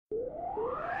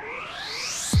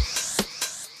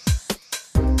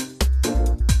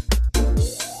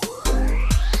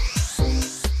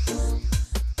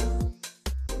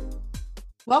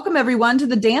Welcome, everyone, to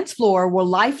the dance floor where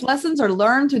life lessons are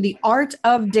learned through the art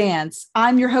of dance.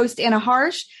 I'm your host, Anna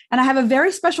Harsh, and I have a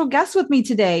very special guest with me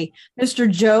today,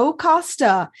 Mr. Joe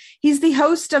Costa. He's the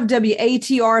host of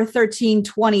WATR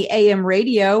 1320 AM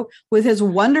radio with his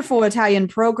wonderful Italian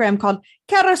program called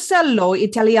Carosello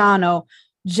Italiano.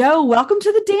 Joe, welcome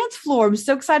to the dance floor. I'm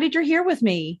so excited you're here with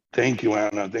me. Thank you,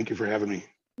 Anna. Thank you for having me.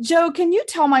 Joe, can you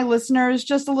tell my listeners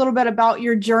just a little bit about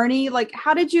your journey? Like,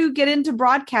 how did you get into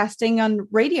broadcasting on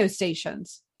radio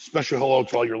stations? Special hello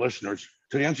to all your listeners.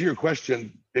 To answer your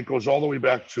question, it goes all the way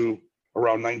back to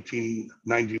around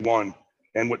 1991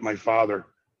 and with my father.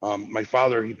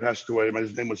 He passed away.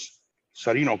 His name was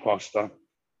Sarino Costa,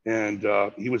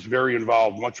 and he was very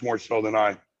involved, much more so than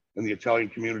I, in the Italian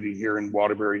community here in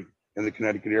Waterbury in the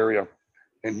Connecticut area.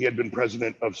 And he had been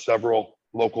president of several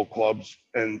local clubs,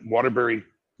 and Waterbury,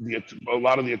 a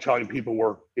lot of the Italian people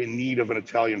were in need of an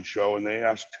Italian show, and they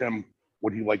asked him,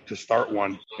 would he like to start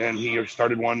one? And he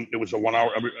started one. It was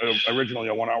originally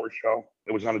a 1 hour show.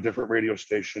 It was on a different radio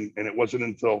station. And it wasn't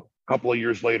until a couple of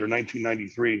years later,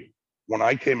 1993, when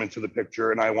I came into the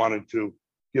picture and I wanted to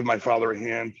give my father a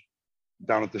hand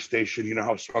down at the station. You know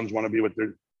how sons want to be with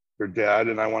their dad,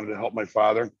 and I wanted to help my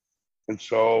father. And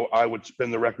so I would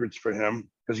spin the records for him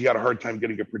because he had a hard time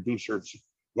getting a producer.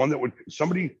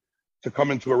 Somebody to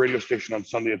come into a radio station on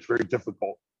Sunday. It's very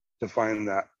difficult to find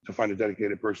a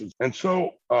dedicated person. And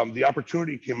so the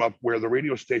opportunity came up where the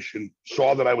radio station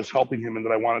saw that I was helping him and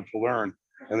that I wanted to learn.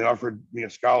 And they offered me a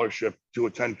scholarship to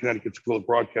attend Connecticut School of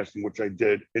Broadcasting, which I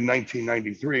did in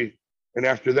 1993. And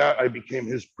after that, I became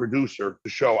his producer of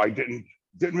the show. I didn't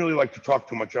really like to talk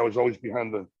too much. I was always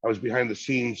behind the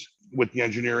scenes with the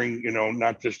engineering,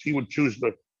 not just,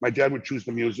 my dad would choose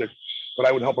the music, but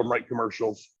I would help him write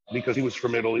commercials because he was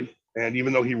from Italy. And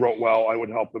even though he wrote well, I would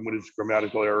help him with his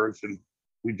grammatical errors. And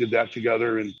we did that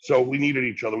together. And so we needed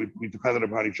each other. We depended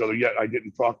upon each other, yet I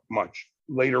didn't talk much.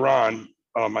 Later on,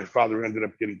 my father ended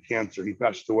up getting cancer. He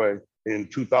passed away in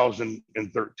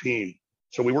 2013.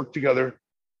 So we worked together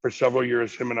for several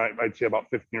years, him and I'd say about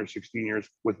 15 or 16 years,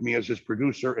 with me as his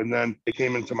producer. And then it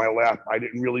came into my lap. I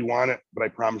didn't really want it, but I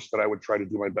promised that I would try to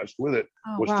do my best with it,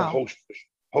 to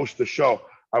host the show.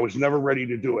 I was never ready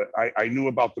to do it. I knew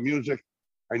about the music.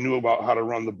 I knew about how to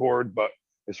run the board, but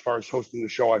as far as hosting the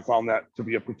show, I found that to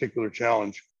be a particular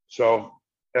challenge. So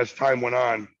as time went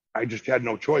on, I just had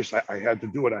no choice. I had to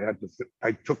do it.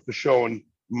 I took the show and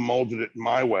molded it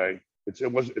my way. It's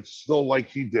still like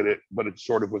he did it, but it's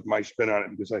sort of with my spin on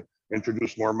it because I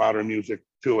introduced more modern music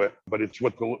to it. But it's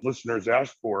what the listeners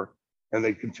asked for, and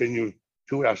they continue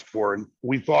to ask for. And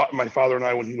we thought, my father and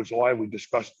I, when he was alive, we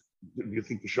discussed, do you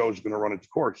think the show is going to run its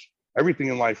course? Everything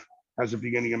in life has a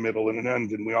beginning, a middle, and an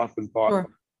end. And we often thought, Sure.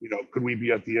 Could we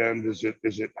be at the end?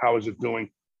 How is it doing?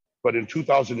 But in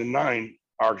 2009,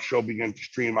 our show began to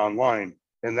stream online,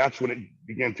 and that's when it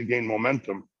began to gain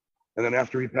momentum. And then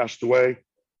after he passed away,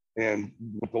 and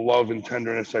with the love and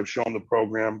tenderness I've shown the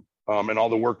program, and all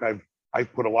the work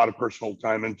I've put a lot of personal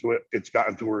time into it, it's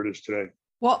gotten to where it is today.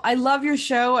 Well, I love your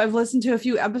show. I've listened to a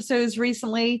few episodes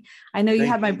recently. I know you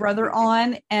had my brother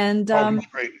on, and he's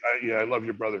great. I love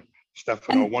your brother,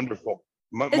 Stefano. Wonderful,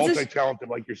 multi-talented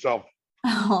like yourself.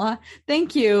 Oh,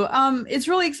 thank you. It's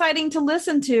really exciting to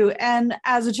listen to. And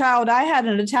as a child, I had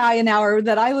an Italian hour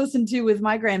that I listened to with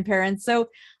my grandparents. So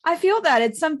I feel that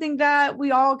it's something that we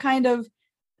all kind of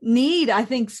need, I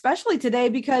think, especially today,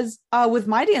 because with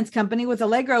my dance company, with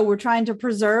Allegro, we're trying to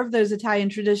preserve those Italian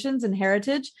traditions and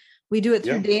heritage. We do it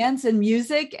through dance and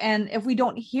music. And if we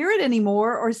don't hear it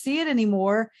anymore or see it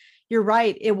anymore, you're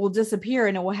right, it will disappear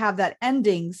and it will have that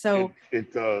ending. So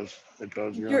it does.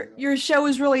 Your show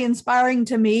is really inspiring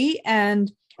to me.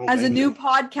 And as a new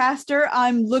podcaster,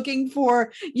 I'm looking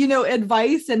for,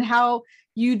 advice and how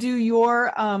you do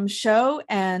your show.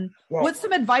 And what's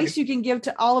some advice you can give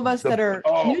to all of us that are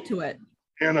new to it?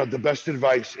 Anna, the best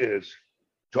advice is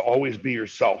to always be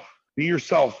yourself. Be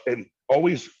yourself. And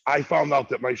always, I found out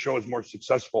that my show is more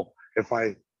successful if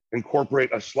I incorporate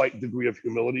a slight degree of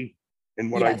humility in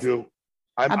what I do.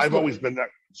 I've always been that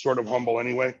sort of humble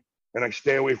anyway. And I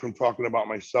stay away from talking about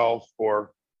myself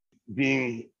or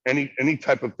being any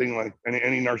type of thing, like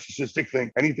any narcissistic thing,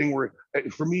 anything where,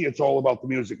 for me, it's all about the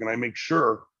music. And I make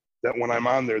sure that when I'm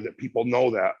on there, that people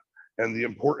know that, and the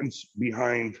importance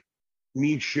behind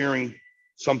me sharing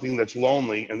something that's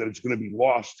lonely and that it's going to be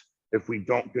lost if we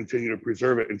don't continue to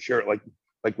preserve it and share it,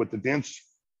 like with the dance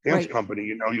company,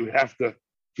 you have to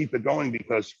keep it going,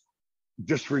 because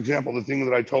just for example, the thing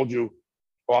that I told you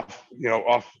off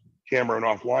camera and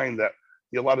offline, that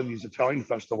a lot of these Italian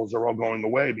festivals are all going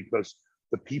away because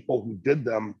the people who did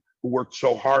them, who worked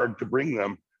so hard to bring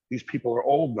them, these people are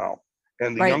old now.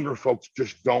 And the Right. younger folks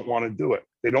just don't want to do it.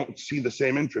 They don't see the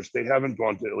same interest. They haven't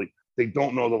gone to Italy. They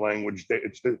don't know the language.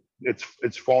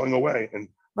 It's falling away. And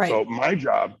Right. so my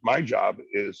job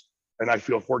is, and I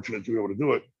feel fortunate to be able to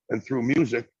do it, and through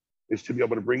music, is to be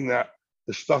able to bring that,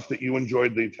 the stuff that you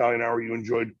enjoyed, the Italian hour you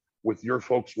enjoyed with your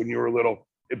folks when you were little.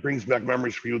 It brings back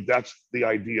memories for you. That's the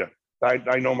idea.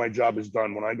 I know my job is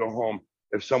done. When I go home,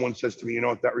 if someone says to me, you know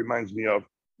what, that reminds me of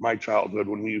my childhood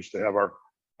when we used to have our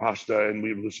pasta and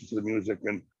we listen to the music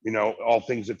and, you know, all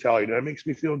things Italian, that makes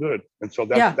me feel good. And so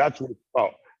that's what it's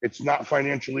about. It's not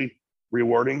financially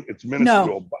rewarding. It's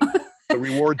minuscule, but the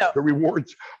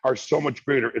rewards are so much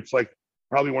greater. It's like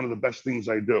probably one of the best things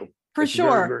I do. For it's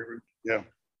sure. Very, very, yeah.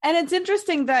 And it's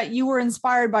interesting that you were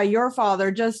inspired by your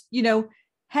father, just, you know,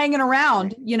 hanging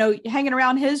around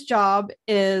his job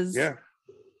is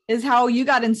how you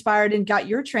got inspired and got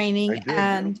your training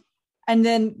and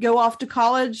then go off to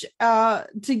college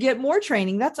to get more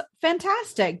training. That's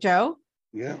fantastic, Joe.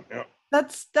 Yeah.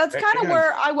 That's kind of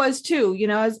where I was too, you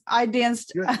know, as I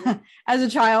danced as a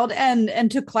child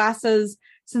and took classes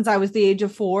since I was the age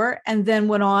of 4, and then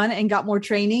went on and got more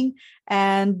training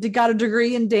and got a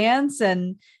degree in dance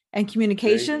and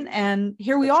communication. And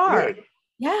here we are. Good.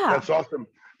 Yeah. That's awesome.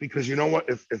 Because you know what,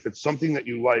 if it's something that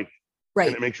you like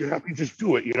and it makes you happy, just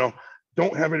do it. You know,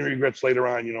 don't have any regrets later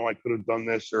on. You know, I could have done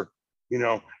this, or, you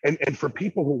know, and for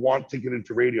people who want to get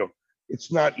into radio,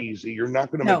 it's not easy. You're not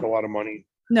going to make a lot of money.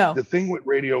 No. The thing with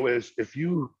radio is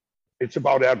it's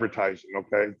about advertising.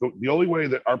 Okay. The only way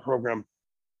that our program,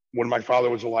 when my father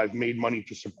was alive, made money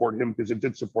to support him, because it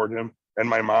did support him and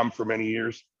my mom for many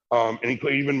years. And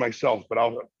even myself, but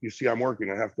you see, I'm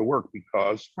working. I have to work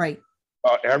because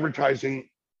advertising,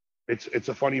 it's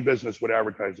a funny business with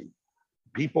advertising.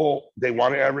 People, they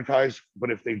want to advertise,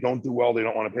 but if they don't do well, they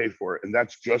don't want to pay for it. And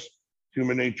that's just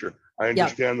human nature. I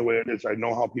understand the way it is. I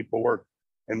know how people work,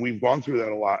 and we've gone through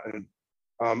that a lot. And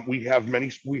we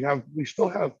still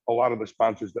have a lot of the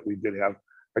sponsors that we did have.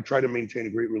 I try to maintain a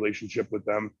great relationship with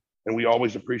them, and we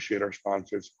always appreciate our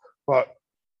sponsors. But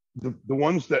the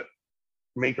ones that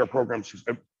make our programs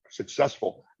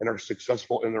successful and are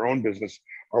successful in their own business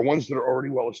are ones that are already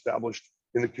well established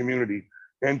in the community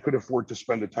and could afford to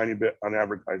spend a tiny bit on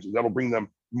advertising. That'll bring them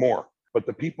more. But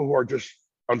the people who are just,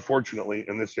 unfortunately,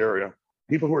 in this area,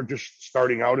 people who are just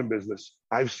starting out in business,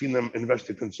 I've seen them invest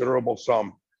a considerable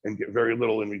sum and get very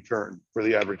little in return for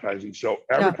the advertising. So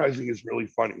advertising is really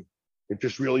funny. It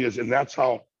just really is. And that's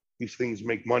how these things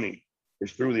make money,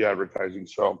 is through the advertising.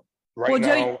 So now,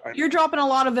 Joe, you're dropping a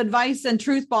lot of advice and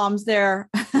truth bombs there.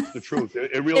 It's the truth.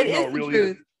 It really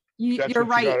is. You're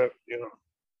right.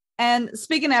 And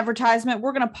speaking of advertisement,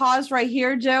 we're going to pause right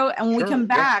here, Joe. And when we come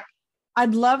back,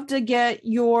 I'd love to get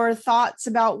your thoughts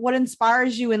about what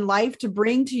inspires you in life to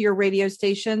bring to your radio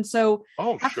station. So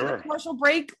after the commercial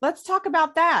break, let's talk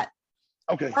about that.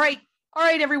 Okay. All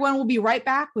right, everyone. We'll be right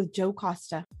back with Joe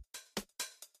Costa.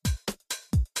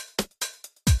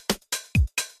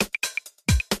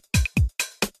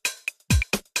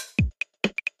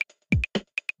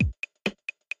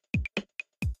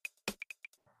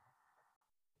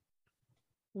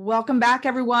 Welcome back,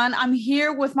 everyone. I'm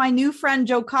here with my new friend,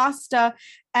 Joe Costa,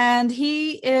 and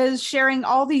he is sharing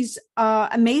all these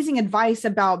amazing advice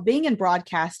about being in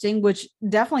broadcasting, which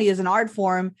definitely is an art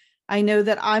form. I know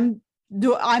that I'm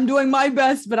doing my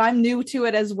best, but I'm new to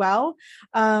it as well.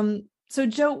 So,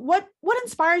 Joe, what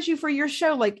inspires you for your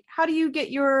show? Like, how do you get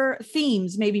your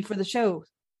themes maybe for the show?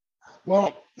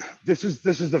 Well, this is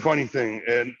the funny thing.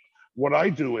 And what I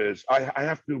do is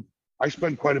I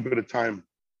spend quite a bit of time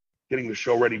getting the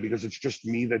show ready, because it's just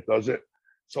me that does it.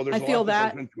 So there's a lot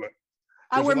that goes into it.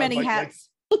 I wear many hats.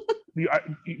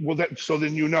 So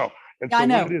then you know. And so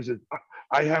what it is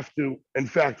I have to, in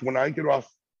fact, when I get off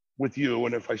with you,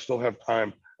 and if I still have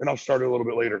time, and I'll start a little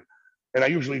bit later, and I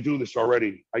usually do this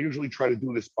already. I usually try to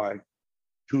do this by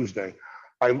Tuesday.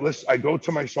 I go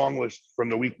to my song list from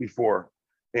the week before,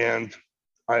 and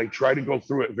I try to go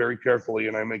through it very carefully,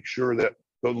 and I make sure that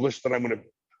the list that I'm going to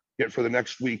get for the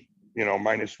next week, you know,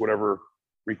 minus whatever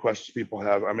requests people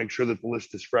have, I make sure that the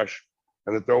list is fresh,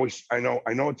 and that they're always, I know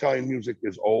Italian music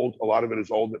is old. A lot of it is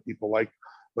old that people like,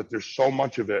 but there's so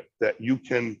much of it that you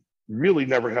can really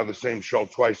never have the same show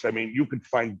twice. I mean, you could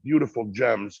find beautiful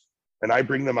gems, and I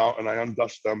bring them out and I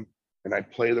undust them and I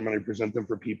play them and I present them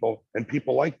for people, and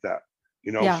people like that,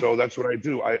 you know? So that's what I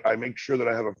do. I make sure that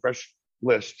I have a fresh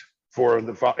list for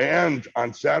and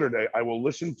on Saturday, I will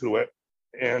listen to it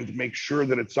and make sure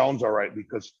that it sounds all right,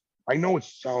 because I know it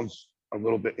sounds a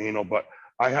little bit anal, but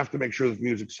I have to make sure that the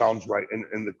music sounds right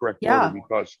in the correct order,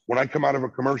 because when I come out of a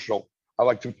commercial, I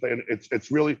like to play it.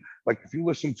 It's really like, if you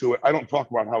listen to it, I don't talk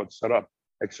about how it's set up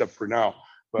except for now,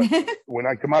 But when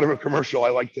I come out of a commercial, I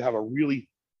like to have a really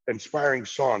inspiring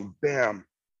song, bam,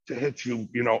 to hit you,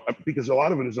 because a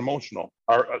lot of it is emotional.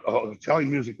 Our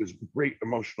Italian music is great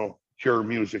emotional cure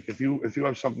music. If you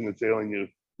have something that's ailing you,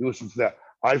 you listen to that.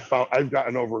 I've not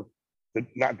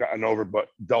gotten over, but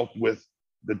dealt with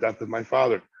the death of my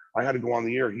father. I had to go on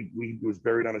the air. He was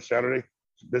buried on a Saturday.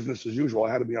 Business as usual.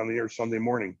 I had to be on the air Sunday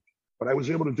morning, but I was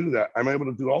able to do that. I'm able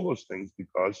to do all those things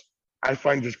because I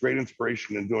find just great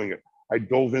inspiration in doing it. I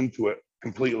dove into it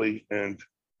completely, and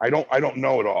I don't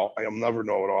know it all. I'll never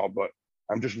know it all, but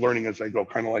I'm just learning as I go,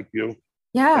 kind of like you.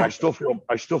 Yeah. And I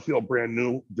still feel brand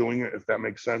new doing it, if that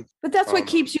makes sense. But that's what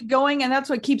keeps you going, and that's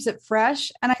what keeps it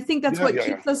fresh. And I think that's what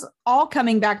keeps us all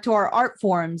coming back to our art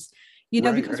forms,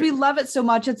 because we love it so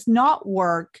much. It's not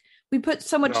work. We put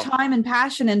so much time and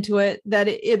passion into it that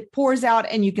it pours out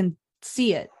and you can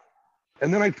see it.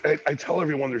 And then I tell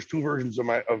everyone there's two versions of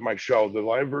my show, the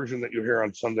live version that you hear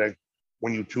on Sunday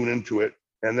when you tune into it.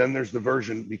 And then there's the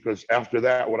version, because after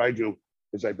that, what I do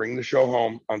is I bring the show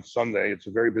home on Sunday. It's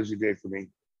a very busy day for me.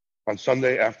 On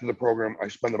Sunday after the program, I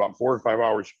spend about 4 or 5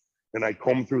 hours and I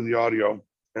comb through the audio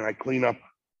and I clean up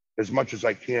as much as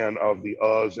I can of the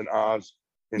uhs and ahs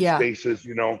and spaces,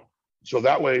 So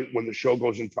that way, when the show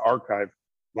goes into archive,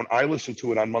 when I listen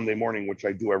to it on Monday morning, which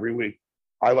I do every week,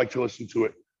 I like to listen to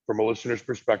it from a listener's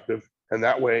perspective. And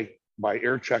that way, by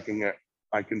air checking it,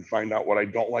 I can find out what I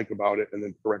don't like about it and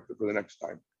then correct it for the next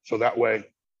time. So that way,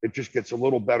 it just gets a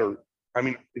little better. I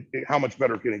mean, how much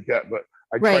better can it get? But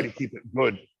I try to keep it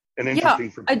good and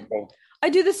interesting for people. I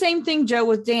do the same thing, Joe,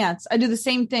 with dance. I do the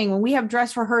same thing when we have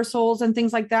dress rehearsals and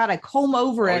things like that. I comb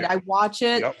over it. I watch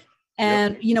it.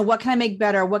 And, what can I make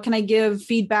better? What can I give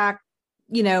feedback,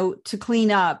 to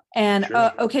clean up? And,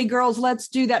 okay, girls, let's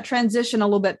do that transition a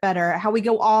little bit better. How we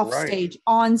go off stage,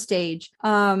 on stage.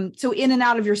 So in and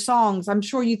out of your songs, I'm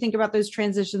sure you think about those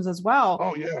transitions as well.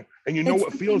 Oh, yeah. And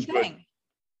what feels good.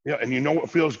 Yeah. And what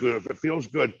feels good. If it feels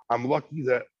good, I'm lucky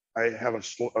that I have a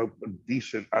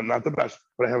decent, I'm not the best,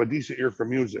 but I have a decent ear for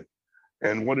music.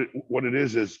 And what it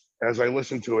is as I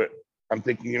listen to it, I'm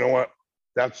thinking,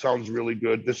 that sounds really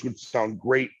good. This would sound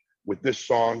great with this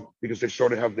song, because they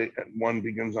sort of have the one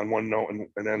begins on one note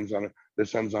and ends on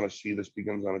this ends on a C, this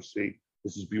begins on a C.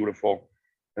 This is beautiful.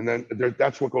 And then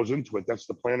that's what goes into it. That's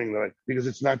the planning because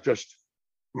it's not just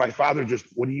my father. Just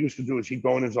what he used to do is he'd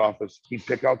go in his office, he'd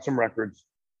pick out some records,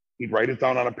 he'd write it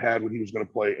down on a pad what he was going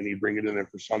to play, and he'd bring it in there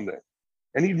for Sunday,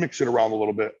 and he'd mix it around a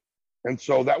little bit. And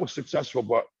so that was successful.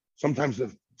 But sometimes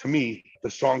to me, the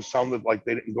songs sounded like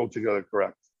they didn't go together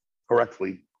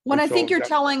correctly. When I think you're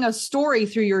telling a story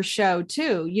through your show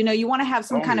too, you want to have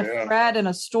some kind of thread and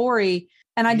a story.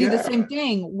 And I do the same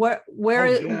thing. Where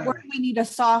do we need a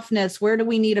softness? Where do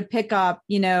we need a pickup?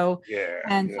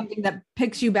 Something that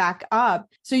picks you back up.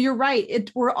 So you're right.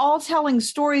 We're all telling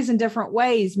stories in different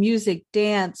ways: music,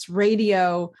 dance,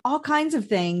 radio, all kinds of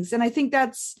things. And I think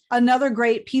that's another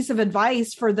great piece of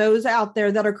advice for those out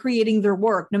there that are creating their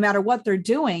work, no matter what they're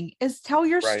doing, is tell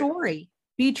your story.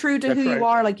 Be true to who you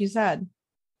are, like you said.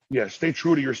 Yeah, stay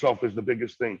true to yourself is the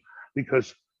biggest thing,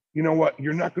 because you know what?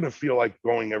 You're not going to feel like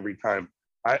going every time.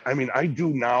 I mean, I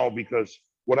do now, because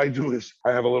what I do is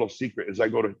I have a little secret is I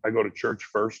go to church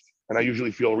first, and I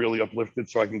usually feel really uplifted,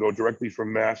 so I can go directly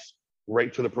from mass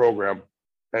right to the program.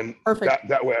 And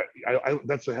that way,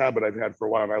 that's a habit I've had for a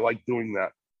while, and I like doing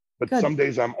that. But some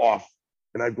days I'm off,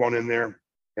 and I've gone in there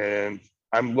and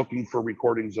I'm looking for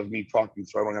recordings of me talking,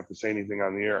 so I don't have to say anything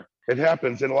on the air. It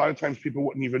happens, and a lot of times people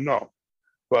wouldn't even know.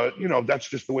 But that's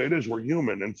just the way it is. We're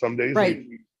human, and some days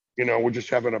we're just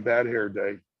having a bad hair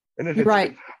day. And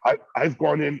I've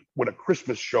gone in with a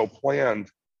Christmas show planned,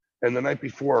 and the night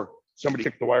before, somebody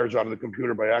kicked the wires out of the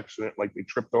computer by accident. Like they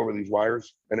tripped over these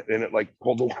wires, and it like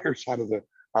pulled the wires out of the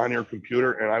on-air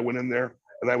computer. And I went in there,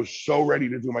 and I was so ready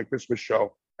to do my Christmas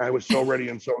show. I was so ready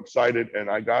and so excited, and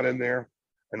I got in there,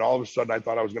 and all of a sudden I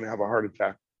thought I was going to have a heart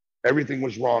attack. Everything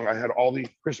was wrong. I had all the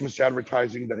Christmas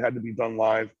advertising that had to be done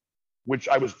live, which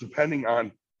I was depending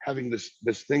on having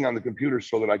this thing on the computer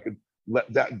so that I could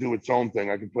let that do its own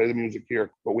thing. I could play the music here.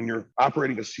 But when you're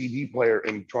operating a CD player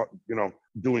and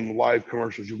doing live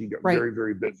commercials, you can get very,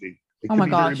 very busy. It can be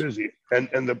very busy.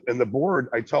 And the board,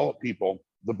 I tell people,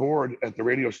 the board at the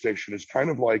radio station is kind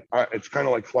of like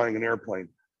flying an airplane.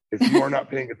 If you are not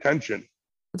paying attention,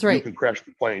 that's right, you can crash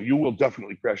the plane. You will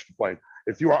definitely crash the plane.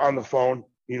 If you are on the phone,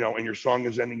 and your song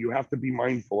is ending, you have to be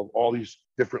mindful of all these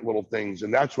different little things.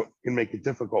 And that's what can make it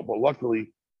difficult. But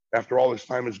luckily, after all this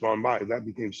time has gone by, that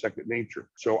became second nature.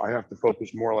 So I have to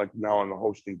focus more like now on the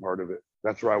hosting part of it.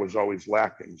 That's where I was always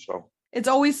lacking. So it's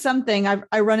always something.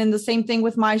 I run in the same thing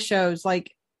with my shows.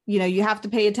 Like, you have to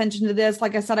pay attention to this.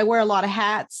 Like I said, I wear a lot of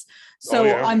hats. So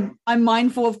I'm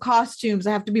mindful of costumes.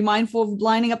 I have to be mindful of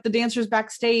lining up the dancers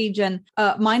backstage, and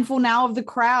mindful now of the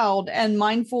crowd, and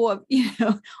mindful of,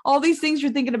 all these things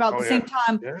you're thinking about at the same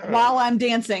time while I'm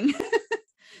dancing.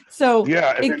 So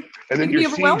and then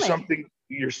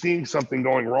you're seeing something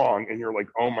going wrong, and you're like,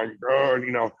 oh my God,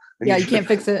 and you can't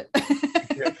fix it.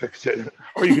 You can't fix it.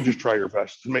 Or you can just try your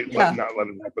best to not let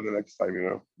it happen the next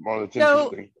time, Well, it's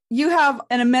interesting. You have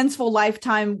an immense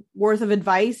lifetime worth of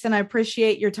advice, and I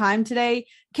appreciate your time today.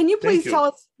 Can you please tell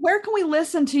us, where can we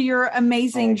listen to your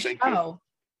amazing show?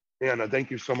 Anna,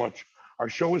 thank you so much. Our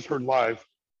show is heard live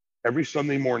every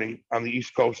Sunday morning on the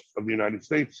East Coast of the United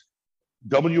States.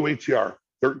 WATR,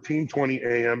 1320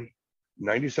 AM,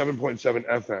 97.7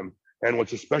 FM. And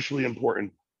what's especially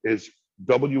important is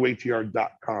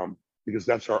WATR.com, because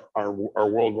that's our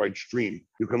worldwide stream.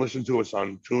 You can listen to us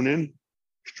on TuneIn,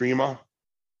 Streama,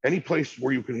 any place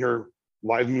where you can hear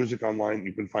live music online,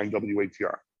 you can find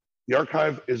WATR. The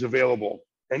archive is available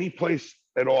any place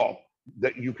at all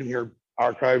that you can hear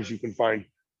archives. You can find,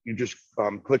 you just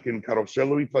click in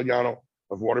Carosello Italiano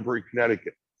of Waterbury,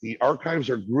 Connecticut. The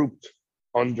archives are grouped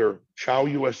under Ciao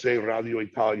USA Radio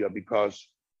Italia, because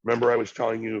remember I was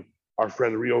telling you our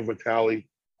friend Rio Vitale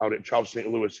out at Ciao St.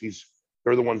 Louis,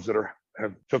 they're the ones that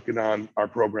have taken on our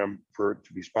program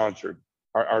to be sponsored.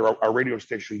 Our radio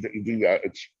station didn't do that.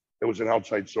 It was an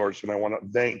outside source, and I want to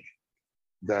thank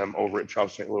them over at Ciao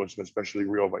St. Louis, and especially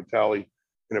Rio Vitale,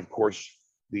 and of course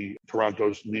the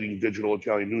Toronto's leading digital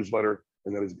Italian newsletter,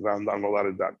 and that is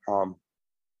grandangolata.com,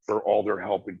 for all their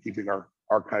help in keeping our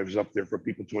archives up there for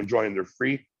people to enjoy, and they're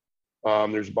free.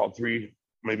 There's about 3,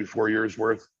 maybe 4 years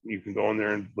worth. You can go in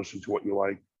there and listen to what you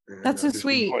like. That's so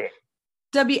sweet.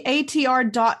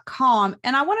 WATR.com.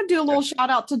 And I want to do a little shout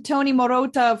out to Tony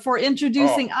Morota for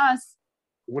introducing us.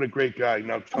 What a great guy.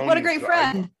 Now, Tony, what a great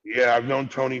friend. I've known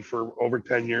Tony for over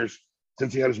 10 years,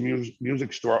 since he had his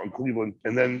music store out in Cleveland.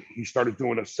 And then he started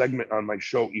doing a segment on my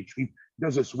show each week. He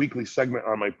does this weekly segment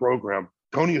on my program.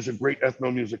 Tony is a great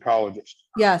ethnomusicologist.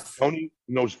 Yes. Tony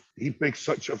knows, he makes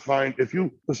such a fine, if you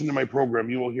listen to my program,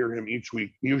 you will hear him each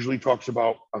week. He usually talks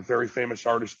about a very famous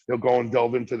artist. He'll go and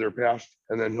delve into their past,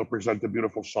 and then he'll present a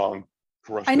beautiful song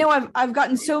for us. I know I've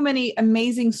gotten so many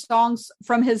amazing songs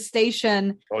from his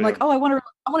station. I'm like, I want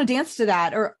to dance to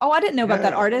that. Or, I didn't know about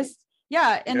that artist.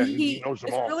 Yeah. And he knows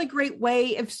it's a really great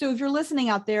way. If you're listening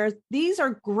out there, these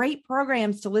are great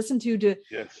programs to listen to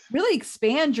really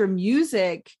expand your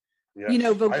music.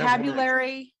 Yes.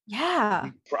 Vocabulary.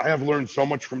 I have learned so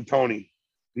much from Tony,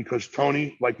 because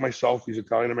Tony, like myself, he's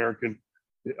Italian American.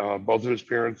 Both of his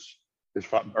parents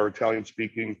are Italian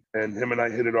speaking, and him and I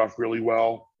hit it off really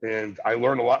well. And I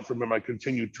learned a lot from him. I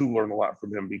continue to learn a lot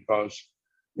from him, because,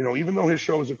 even though his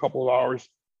show is a couple of hours,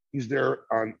 he's there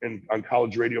on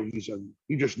college radio.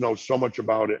 He just knows so much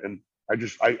about it. And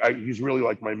he's really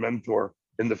like my mentor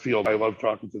in the field. I love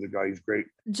talking to the guy. He's great.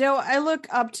 Joe, I look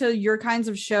up to your kinds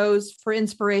of shows for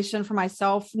inspiration for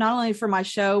myself, not only for my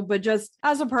show, but just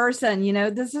as a person.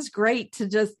 This is great to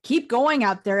just keep going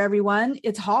out there, everyone.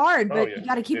 It's hard, but you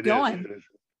got to keep going. It is.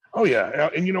 Oh, yeah.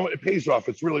 And, it pays off.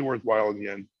 It's really worthwhile in the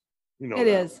end. It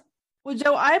is. Well,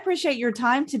 Joe, I appreciate your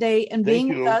time today and being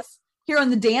with us here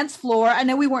on the dance floor. I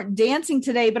know we weren't dancing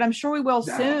today, but I'm sure we will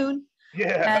soon.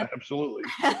 Yeah, absolutely.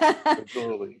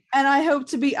 Absolutely. And I hope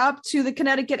to be up to the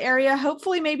Connecticut area,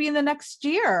 hopefully maybe in the next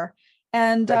year.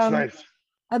 And that's nice.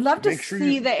 I'd love to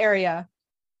see the area.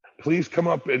 Please come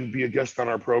up and be a guest on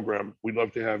our program. We'd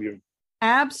love to have you.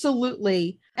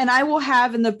 Absolutely. And I will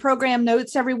have in the program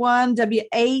notes, everyone,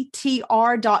 WATR.com,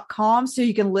 so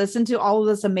you can listen to all of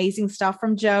this amazing stuff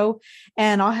from Joe.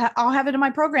 And I'll have it in my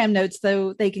program notes,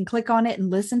 so they can click on it and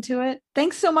listen to it.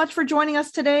 Thanks so much for joining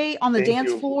us today on the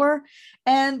dance floor.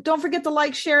 And don't forget to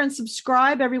like, share, and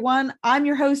subscribe, everyone. I'm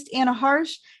your host, Anna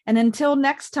Harsh. And until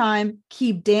next time,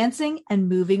 keep dancing and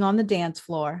moving on the dance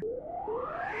floor.